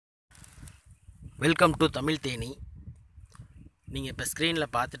Welcome to Tamil Theni. நீங்கள் இப்போ ஸ்க்ரீனில்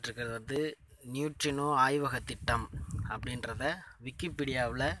பார்த்துட்ருக்கிறது வந்து நியூட்ரினோ ஆய்வக திட்டம் அப்படின்றத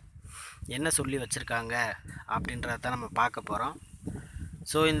விக்கிபீடியாவில் என்ன சொல்லி வச்சுருக்காங்க அப்படின்றத தான் நம்ம பார்க்க போகிறோம்.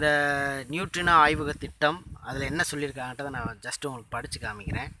 ஸோ இந்த நியூட்ரினோ ஆய்வக திட்டம் அதில் என்ன சொல்லியிருக்காங்கன்றதை நான் ஜஸ்ட் உங்களுக்கு படித்து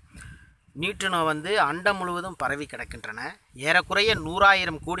காமிக்கிறேன். நியூட்ரினோ வந்து அண்டம் முழுவதும் பரவி கிடக்கின்றன. ஏறக்குறைய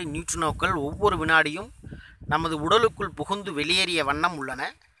 100,000 கோடி நியூட்ரினோக்கள் ஒவ்வொரு வினாடியும் நமது உடலுக்குள் புகுந்து வெளியேறிய வண்ணம்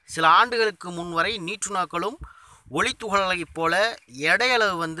உள்ளன. சில ஆண்டுகளுக்கு முன் வரை நியூட்ரினோக்களும் ஒளித்துகள்களைப் போல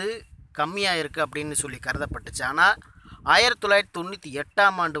எடையளவு வந்து கம்மியாக இருக்குது அப்படின்னு சொல்லி கருதப்பட்டுச்சு. ஆனால்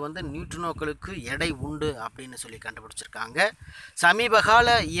 1998ஆம் ஆண்டு வந்து நியூட்ரினோக்களுக்கு எடை உண்டு அப்படின்னு சொல்லி கண்டுபிடிச்சிருக்காங்க.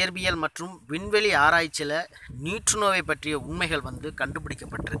 சமீபகால இயற்பியல் மற்றும் விண்வெளி ஆராய்ச்சியில் நியூட்ரினோவை பற்றிய உண்மைகள் வந்து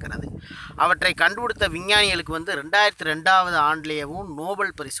கண்டுபிடிக்கப்பட்டிருக்கிறது. அவற்றை கண்டுபிடித்த விஞ்ஞானிகளுக்கு வந்து 2002ஆவது ஆண்டிலேயும்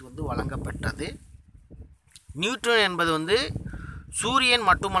நோபல் பரிசு வந்து வழங்கப்பட்டது. நியூட்ரினோ என்பது வந்து சூரியன்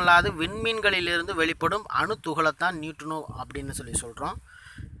மட்டுமல்லாது விண்மீன்களிலிருந்து வெளிப்படும் அணு துகளைத்தான் நியூட்ரினோ அப்படின்னு சொல்லி சொல்கிறோம்.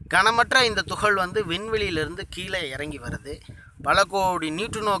 கனமற்ற இந்த துகள் வந்து விண்வெளியிலிருந்து கீழே இறங்கி வருது. பல கோடி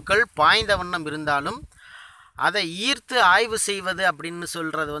நியூட்ரினோக்கள் பாய்ந்த வண்ணம் இருந்தாலும் அதை ஈர்த்து ஆய்வு செய்வது அப்படின்னு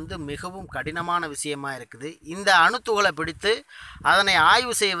சொல்கிறது வந்து மிகவும் கடினமான விஷயமாக இருக்குது. இந்த அணுத்துகளை பிடித்து அதனை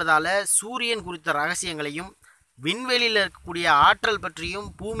ஆய்வு செய்வதால் சூரியன் குறித்த ரகசியங்களையும் விண்வெளியில் இருக்கக்கூடிய ஆற்றல் பற்றியும்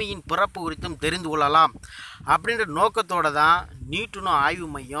பூமியின் பிறப்பு குறித்தும் தெரிந்து கொள்ளலாம் அப்படின்ற நோக்கத்தோடு தான் நியூட்ரினோ ஆய்வு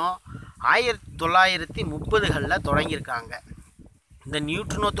மையம் 1930களில் தொடங்கியிருக்காங்க. இந்த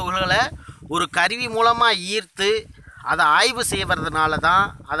நியூட்ரினோ துகள்களை ஒரு கருவி மூலமாக ஈர்த்து அதை ஆய்வு செய்வதனால தான்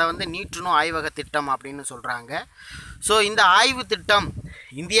அதை வந்து நியூட்ரினோ ஆய்வக திட்டம் அப்படின்னு சொல்கிறாங்க. ஸோ இந்த ஆய்வு திட்டம்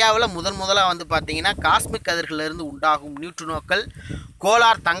இந்தியாவில் முதலாக வந்து பார்த்திங்கன்னா காஸ்மிக் கதிர்களிலிருந்து உண்டாகும் நியூட்ரினோக்கள்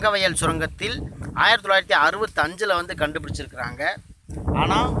கோலார் தங்கவயல் சுரங்கத்தில் 1965 வந்து கண்டுபிடிச்சிருக்கிறாங்க.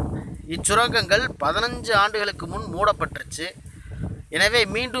 ஆனால் இச்சுரங்கங்கள் 15 ஆண்டுகளுக்கு முன் மூடப்பட்டுருச்சு. எனவே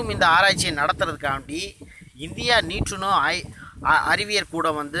மீண்டும் இந்த ஆராய்ச்சியை நடத்துறதுக்காண்டி இந்தியா நியூட்ரினோ அறிவியல்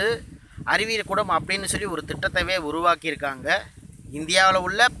கூடம் அப்படின்னு சொல்லி ஒரு திட்டத்தைவே உருவாக்கியிருக்காங்க. இந்தியாவில்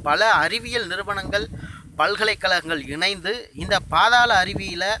உள்ள பல அறிவியல் நிறுவனங்கள் பல்கலைக்கழகங்கள் இணைந்து இந்த பாதாள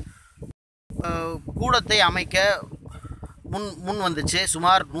அறிவியல கூடத்தை அமைக்க முன் வந்துச்சு.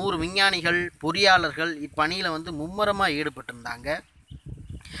 சுமார் 100 விஞ்ஞானிகள் பொறியாளர்கள் இப்பணியில் வந்து மும்முரமாக ஈடுபட்டிருந்தாங்க.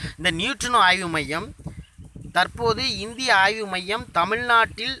 இந்த நியூட்ரினோ ஆய்வு மையம் தற்போது இந்திய ஆய்வு மையம்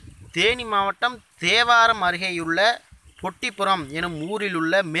தமிழ்நாட்டில் தேனி மாவட்டம் தேவாரம் அருகேயுள்ள பொட்டிப்புரம் எனும் ஊரில்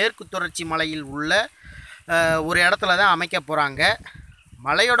உள்ள மேற்கு தொடர்ச்சி மலையில் உள்ள ஒரு இடத்துல தான் அமைக்க போகிறாங்க.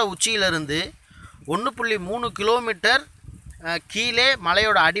 மலையோட உச்சியிலிருந்து 1.3 கிலோமீட்டர் கீழே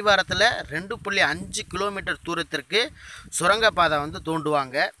மலையோட அடிவாரத்தில் 2.5 கிலோமீட்டர் தூரத்திற்கு சுரங்கப்பாதை வந்து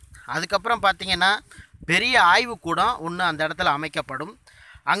தோண்டுவாங்க. அதுக்கப்புறம் பார்த்திங்கன்னா பெரிய ஆய்வுக்கூடம் ஒன்று அந்த இடத்துல அமைக்கப்படும்.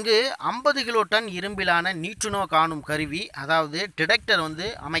 அங்கு 50 கிலோ டன் இரும்பிலான நியூட்ரினோ காணும் கருவி அதாவது டிடெக்டர் வந்து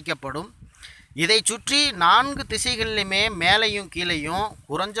அமைக்கப்படும். இதை சுற்றி 4 திசைகளிலுமே மேலையும் கீழையும்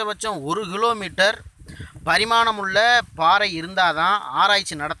குறைஞ்சபட்சம் 1 கிலோமீட்டர் பரிமாணமுள்ள பாறை இருந்தால் தான்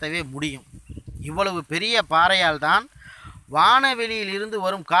ஆராய்ச்சி நடத்தவே முடியும். இவ்வளவு பெரிய பாறையால் தான் வானவெளியில் இருந்து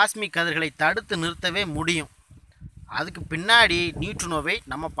வரும் காஸ்மிக் கதிர்களை தடுத்து நிறுத்தவே முடியும். அதுக்கு பின்னாடி நியூட்ரினோவை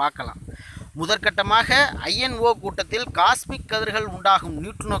நம்ம பார்க்கலாம். முதற்கட்டமாக ஐ.என்.ஓ கூட்டத்தில் காஸ்மிக் கதிர்கள் உண்டாகும்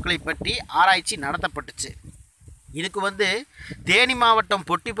நியூட்ரினோக்களை பற்றி ஆராய்ச்சி நடத்தப்பட்டுச்சு. இதுக்கு வந்து தேனி மாவட்டம்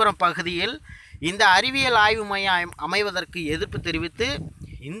பொட்டிப்புரம் பகுதியில் இந்த அறிவியல் ஆய்வு மையம் அமைவதற்கு எதிர்ப்பு தெரிவித்து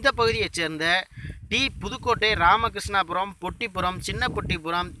இந்த பகுதியைச் சேர்ந்த புதுக்கோட்டை, ராமகிருஷ்ணாபுரம், பொட்டிப்புரம், சின்ன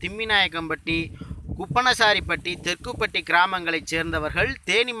பொட்டிப்புரம், திம்மிநாயக்கம்பட்டி, குப்பனசாரிப்பட்டி, தெற்குப்பட்டி கிராமங்களைச் சேர்ந்தவர்கள்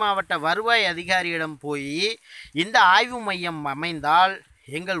தேனி மாவட்ட வருவாய் அதிகாரியிடம் போய் இந்த ஆய்வு மையம் அமைந்தால்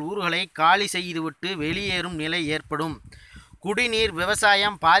எங்கள் ஊர்களை காலி செய்துவிட்டு வெளியேறும் நிலை ஏற்படும், குடிநீர்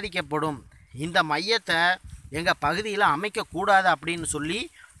விவசாயம் பாதிக்கப்படும், இந்த மையத்தை எங்கள் பகுதியில் அமைக்கக்கூடாது அப்படின்னு சொல்லி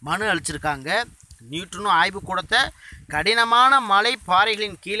மனு அளிச்சிருக்காங்க. நியூட்ரினோ ஆய்வுக்கூடத்தை கடினமான மலை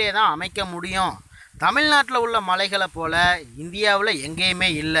பாறைகளின் கீழே தான் அமைக்க முடியும். தமிழ்நாட்டில் உள்ள மலைகளை போல இந்தியாவில் எங்கேயுமே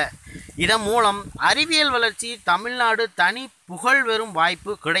இல்லை. இதன் மூலம் அறிவியல் வளர்ச்சி தமிழ்நாடு தனி புகழ் பெறும்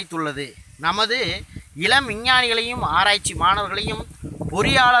வாய்ப்பு கிடைத்துள்ளது. நமது இளம் விஞ்ஞானிகளையும் ஆராய்ச்சி மாணவர்களையும்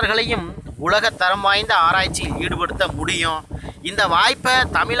பொறியாளர்களையும் உலக தரம் வாய்ந்த ஆராய்ச்சியில் ஈடுபடுத்த முடியும். இந்த வாய்ப்பை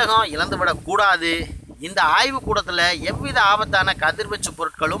தமிழகம் இழந்துவிடக்கூடாது. இந்த ஆய்வுக்கூடத்தில் எவ்வித ஆபத்தான கதிர்வீச்சு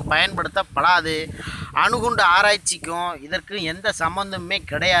பொருட்களும் பயன்படுத்தப்படாது. அணுகுண்டு ஆராய்ச்சிக்கும் இதற்கு எந்த சம்பந்தமுமே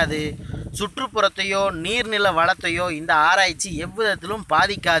கிடையாது. சுற்றுப்புறத்தையோ நீர்நில வளத்தையோ இந்த ஆராய்ச்சி எவ்விதத்திலும்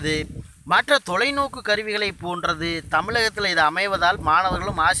பாதிக்காது. மற்ற தொலைநோக்கு கருவிகளை போன்றது தமிழகத்தில் இது அமைவதால்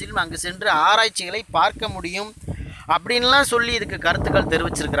மாணவர்களும் ஆசிரியரும் அங்கு சென்று ஆராய்ச்சிகளை பார்க்க முடியும் அப்படின்லாம் சொல்லி இதுக்கு கருத்துக்கள்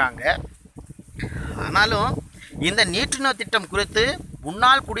தெரிவிச்சிருக்கிறாங்க. ஆனாலும் இந்த நியூட்ரினோ திட்டம் குறித்து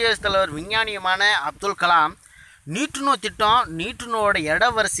முன்னாள் குடியரசுத் தலைவர் விஞ்ஞானியுமான அப்துல் கலாம் நியூட்ரினோ திட்டம் நியூட்ரினோட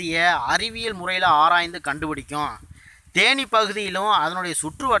இடவரிசையை அறிவியல் முறையில் ஆராய்ந்து கண்டுபிடிக்கும். தேனி பகுதியிலும் அதனுடைய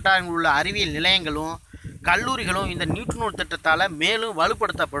சுற்று வட்டாரங்களில் உள்ள அறிவியல் நிலையங்களும் கல்லூரிகளும் இந்த நியூட்ரினோ திட்டத்தால் மேலும்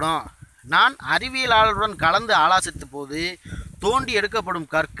வலுப்படுத்தப்படும். நான் அறிவியலாளருடன் கலந்து ஆலோசித்த போது தோண்டி எடுக்கப்படும்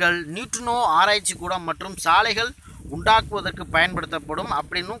கற்கள் நியூட்ரினோ ஆராய்ச்சி கூடம் மற்றும் சாலைகள் உண்டாக்குவதற்கு பயன்படுத்தப்படும்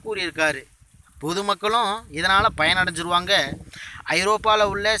அப்படின்னு கூறியிருக்காரு. பொதுமக்களும் இதனால் பயனடைஞ்சிருவாங்க.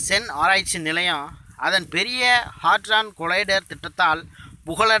 ஐரோப்பாவில் உள்ள சென் ஆராய்ச்சி நிலையம் அதன் பெரிய ஹாட்ரான் கொலைடர் திட்டத்தால்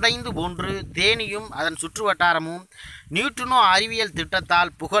புகழடைந்து போன்று தேனியும் அதன் சுற்று வட்டாரமும் நியூட்ரினோ அறிவியல்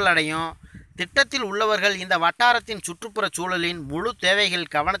திட்டத்தால் புகழடையும். திட்டத்தில் உள்ளவர்கள் இந்த வட்டாரத்தின் சுற்றுப்புற சூழலின் முழு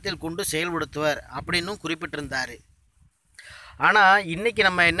தேவைகள் கவனத்தில் கொண்டு செயல்படுத்துவர் அப்படின்னு குறிப்பிட்டிருந்தார். ஆனால் இன்றைக்கி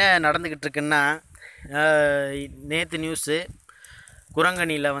நம்ம என்ன நடந்துக்கிட்டு இருக்குன்னா, நேற்று நியூஸு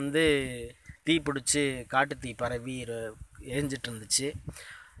குரங்கணியில் வந்து தீ பிடிச்சி காட்டுத்தீ பரவி எரிஞ்சிட்டு இருந்துச்சு.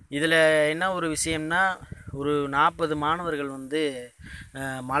 இதில் என்ன ஒரு விஷயம்னா, ஒரு 40 மாணவர்கள் வந்து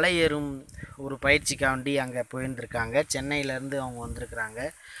மலை ஏறும் ஒரு பயிற்சிக்காண்டி அங்கே போயிருந்துருக்காங்க. சென்னையிலேருந்து அவங்க வந்திருக்கிறாங்க.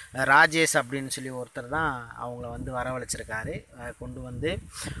 ராஜேஷ் அப்படின்னு சொல்லி ஒருத்தர் தான் அவங்கள வந்து வரவழைச்சிருக்காரு. கொண்டு வந்து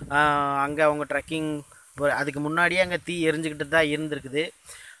அங்கே அவங்க ட்ரெக்கிங் அதுக்கு முன்னாடியே அங்கே தீ எரிஞ்சிக்கிட்டு தான் இருந்திருக்குது.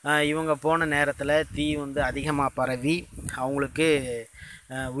 இவங்க போன நேரத்தில் தீ வந்து அதிகமாக பரவி அவங்களுக்கு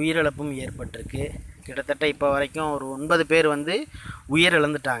உயிரிழப்பும் ஏற்பட்டிருக்கு. கிட்டத்தட்ட இப்போ வரைக்கும் ஒரு 9 பேர் வந்து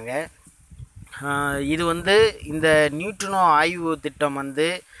உயிரிழந்துட்டாங்க. இது வந்து இந்த நியூட்ரினோ ஆய்வு திட்டம் வந்து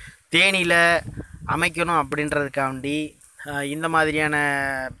தேனியில் அமைக்கணும் அப்படின்றதுக்காண்டி இந்த மாதிரியான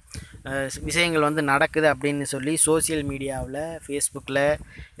விஷயங்கள் வந்து நடக்குது அப்படின்னு சொல்லி சோசியல் மீடியாவில், ஃபேஸ்புக்கில்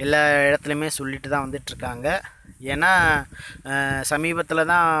எல்லா இடத்துலையுமே சொல்லிட்டு தான் வந்துட்டுருக்காங்க. ஏன்னா சமீபத்தில்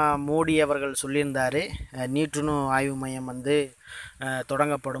தான் மோடி அவர்கள் சொல்லியிருந்தார் நியூட்ரினோ ஆய்வு மையம் வந்து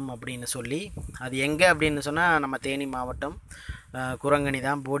தொடங்கப்படும் அப்படின்னு சொல்லி. அது எங்கே அப்படின்னு சொன்னால் நம்ம தேனி மாவட்டம் குரங்கணி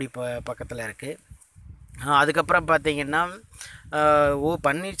தான், போடி பக்கத்தில் இருக்குது. அதுக்கப்புறம் பார்த்திங்கன்னா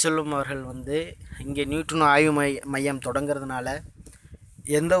பன்னீர்செல்வம் அவர்கள் வந்து இங்கே நியூட்ரினோ ஆய்வு மையம் தொடங்கிறதுனால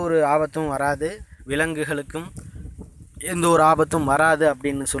எந்த ஒரு ஆபத்தும் வராது, விலங்குகளுக்கும் எந்த ஒரு ஆபத்தும் வராது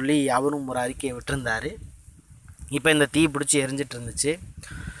அப்படின்னு சொல்லி அவரும் ஒரு அறிக்கையை விட்டிருந்தார். இப்போ இந்த தீ பிடிச்சி எரிஞ்சிட்டு இருந்துச்சு.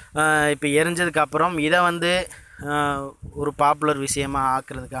 இப்போ எரிஞ்சதுக்கப்புறம் இதை வந்து ஒரு பாப்புலர் விஷயமாக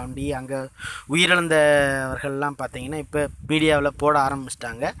ஆக்குறதுக்காண்டி அங்கே உயிரிழந்தவர்கள்லாம் பார்த்திங்கன்னா இப்போ மீடியாவில் போட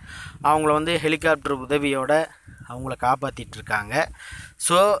ஆரம்பிச்சிட்டாங்க. அவங்கள வந்து ஹெலிகாப்டர் உதவியோடு அவங்கள காப்பாற்றிட்டுருக்காங்க.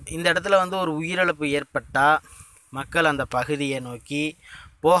 ஸோ இந்த இடத்துல வந்து ஒரு உயிரிழப்பு ஏற்பட்டால் மக்கள் அந்த பகுதியை நோக்கி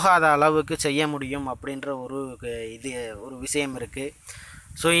போகாத அளவுக்கு செய்ய முடியும் அப்படின்ற ஒரு விஷயம் இருக்குது.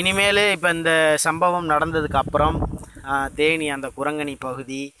 ஸோ இனிமேல் இப்போ இந்த சம்பவம் நடந்ததுக்கப்புறம் தேனி அந்த குரங்கணி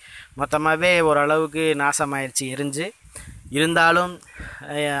பகுதி மொத்தமாகவே ஓரளவுக்கு நாசமாயிருச்சு, எரிஞ்சு. இருந்தாலும்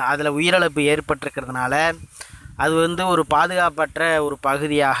அதில் உயிரிழப்பு ஏற்பட்டிருக்கிறதுனால அது வந்து ஒரு பாதுகாப்பற்ற ஒரு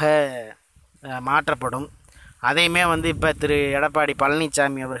பகுதியாக மாற்றப்படும். அதையுமே வந்து இப்போ திரு எடப்பாடி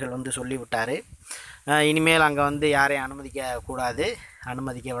பழனிசாமி அவர்கள் வந்து சொல்லிவிட்டார். இனிமேல் அங்கே வந்து யாரையும் அனுமதிக்கக்கூடாது,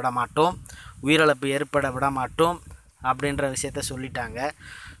 அனுமதிக்க விட மாட்டோம், உயிரிழப்பு ஏற்பட விட மாட்டோம் அப்படின்ற விஷயத்த சொல்லிட்டாங்க.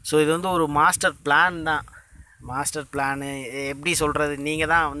 ஸோ இது வந்து ஒரு மாஸ்டர் பிளான் தான். மாஸ்டர் பிளானு எப்படி சொல்கிறது,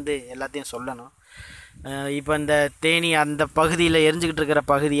 நீங்கள் தான் வந்து எல்லாத்தையும் சொல்லணும். இப்போ இந்த தேனி அந்த பகுதியில் எரிஞ்சிக்கிட்டு இருக்கிற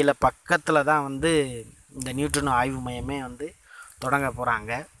பகுதியில் பக்கத்தில் தான் வந்து இந்த நியூட்ரினோ ஆய்வு மையமே வந்து தொடங்க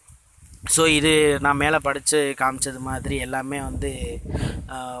போகிறாங்க. ஸோ இது நான் மேலே படித்து காமிச்சது மாதிரி எல்லாமே வந்து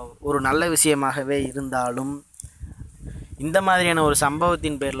ஒரு நல்ல விஷயமாகவே இருந்தாலும் இந்த மாதிரியான ஒரு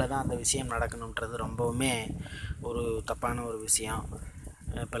சம்பவத்தின் பேரில் தான் அந்த விஷயம் நடக்கணுன்றது ரொம்பவுமே ஒரு தப்பான ஒரு விஷயம்.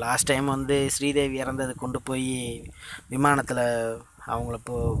 இப்போ லாஸ்ட் டைம் வந்து ஸ்ரீதேவி இறந்தது கொண்டு போய் விமானத்தில் அவங்கள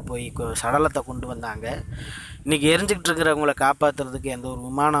போய் சடலத்தை கொண்டு வந்தாங்க. இன்றைக்கி எரிஞ்சிக்கிட்டு இருக்கிறவங்கள காப்பாற்றுறதுக்கு எந்த ஒரு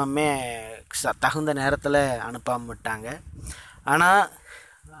விமானமே தகுந்த நேரத்தில் அனுப்பாமல் விட்டாங்க. ஆனால்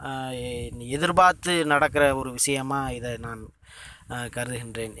எதிர்பார்த்து நடக்கிற ஒரு விஷயமாக இதை நான்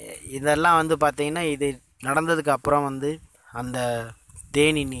கருதுகின்றேன். இதெல்லாம் வந்து பார்த்திங்கன்னா இது நடந்ததுக்கு அப்புறம் வந்து அந்த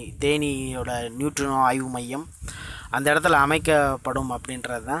தேனியோட நியூட்ரினோ ஆய்வு மையம் அந்த இடத்துல அமைக்கப்படும்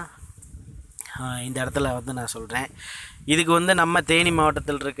அப்படின்றது தான் இந்த இடத்துல வந்து நான் சொல்கிறேன். இதுக்கு வந்து நம்ம தேனி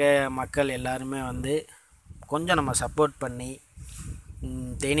மாவட்டத்தில் இருக்க மக்கள் எல்லாருமே வந்து கொஞ்சம் நம்ம சப்போர்ட் பண்ணி,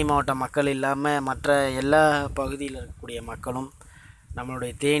 தேனி மாவட்ட மக்கள் இல்லாமல் மற்ற எல்லா பகுதியில் இருக்கக்கூடிய மக்களும்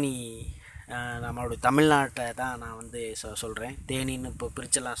நம்மளுடைய நம்மளுடைய தமிழ்நாட்டை தான் நான் வந்து சொல்கிறேன். தேனின்னு இப்போ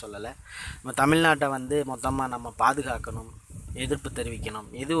பிரிச்செல்லாம் சொல்லலை. நம்ம தமிழ்நாட்டை வந்து மொத்தமாக நம்ம பாதுகாக்கணும், எதிர்ப்பு தெரிவிக்கணும்.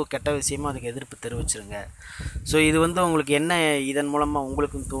 எது கெட்ட விஷயமோ அதுக்கு எதிர்ப்பு தெரிவிச்சிருங்க. ஸோ இது வந்து உங்களுக்கு என்ன இதன் மூலமாக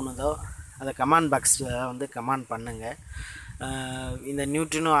உங்களுக்கும் தோணுதோ அதை கமெண்ட் பாக்ஸில் வந்து கமெண்ட் பண்ணுங்கள். இந்த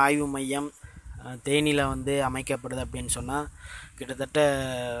நியூட்ரினோ ஆய்வு மையம் தேனியில் வந்து அமைக்கப்படுது அப்படின்னு சொன்னால் கிட்டத்தட்ட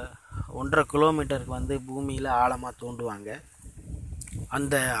 1.5 கிலோமீட்டருக்கு வந்து பூமியில் ஆழமாக தோண்டுவாங்க.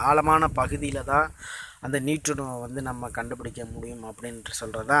 அந்த ஆழமான பகுதியில் தான் அந்த நியூட்ரினோவை வந்து நம்ம கண்டுபிடிக்க முடியும் அப்படின்ட்டு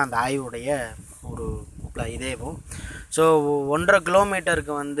சொல்கிறது தான் அந்த ஆய்வுடைய ஒரு இதேவும். ஸோ 1.5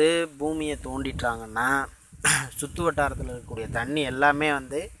 கிலோமீட்டருக்கு வந்து பூமியை தோண்டிட்டாங்கன்னா சுற்று வட்டாரத்தில் இருக்கக்கூடிய தண்ணி எல்லாமே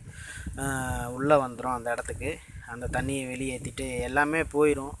வந்து உள்ளே வந்துடும். அந்த இடத்துக்கு அந்த தண்ணியை வெளியேற்றிட்டு எல்லாமே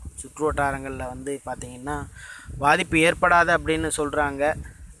போயிடும். சுற்று வட்டாரங்களில் வந்து பார்த்திங்கன்னா பாதிப்பு ஏற்படாது அப்படின்னு சொல்கிறாங்க.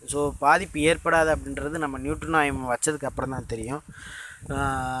 ஸோ பாதிப்பு ஏற்படாது அப்படின்றது நம்ம நியூட்ரினோ ஆய்வு வச்சதுக்கு அப்புறம் தான் தெரியும்.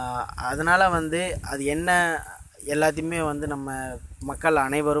 அதனால் வந்து அது என்ன எல்லாத்தையுமே வந்து நம்ம மக்கள்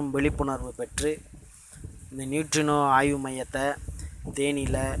அனைவரும் விழிப்புணர்வு பெற்று இந்த நியூட்ரினோ ஆய்வு மையத்தை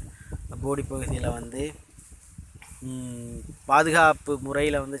தேனியில் போடி பகுதியில் வந்து பாதுகாப்பு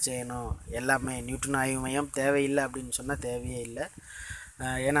முறையில் வந்து செய்யணும். எல்லாமே நியூட்ரினோ ஆய்வு மையம் தேவையில்லை அப்படின்னு சொன்னால் தேவையே இல்லை.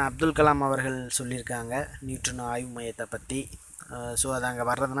 ஏன்னா அப்துல் கலாம் அவர்கள் சொல்லியிருக்காங்க நியூட்ரினோ ஆய்வு மையத்தை பற்றி. ஸோ அது அங்கே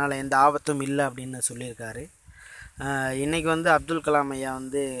வர்றதுனால எந்த ஆபத்தும் இல்லை அப்படின்னு சொல்லியிருக்காரு. இன்றைக்கி வந்து அப்துல் கலாம் ஐயா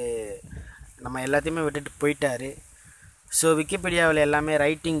வந்து நம்ம எல்லாத்தையுமே விட்டுட்டு போயிட்டார். ஸோ விக்கிபீடியாவில் எல்லாமே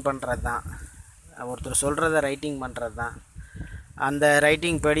ரைட்டிங் பண்ணுறது தான், ஒருத்தர் சொல்கிறத ரைட்டிங் பண்ணுறது தான். அந்த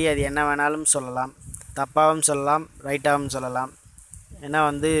ரைட்டிங் படி அது என்ன வேணாலும் சொல்லலாம், தப்பாகவும் சொல்லலாம், ரைட்டாகவும் சொல்லலாம். ஏன்னா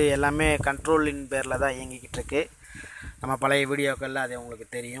வந்து எல்லாமே கண்ட்ரோலின் பேரில் தான் இயங்கிக்கிட்டு இருக்கு. நம்ம பழைய வீடியோக்களில் அது உங்களுக்கு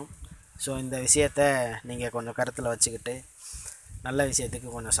தெரியும். ஸோ இந்த விஷயத்தை நீங்கள் கொஞ்சம் கருத்தில் வச்சுக்கிட்டு நல்ல விஷயத்துக்கு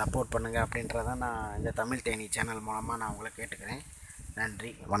கொஞ்சம் சப்போர்ட் பண்ணுங்கள் அப்படின்றத நான் இந்த தமிழ் தேனி சேனல் மூலமாக நான் உங்களை கேட்டுக்கிறேன்.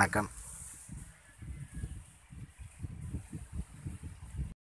 நன்றி, வணக்கம்.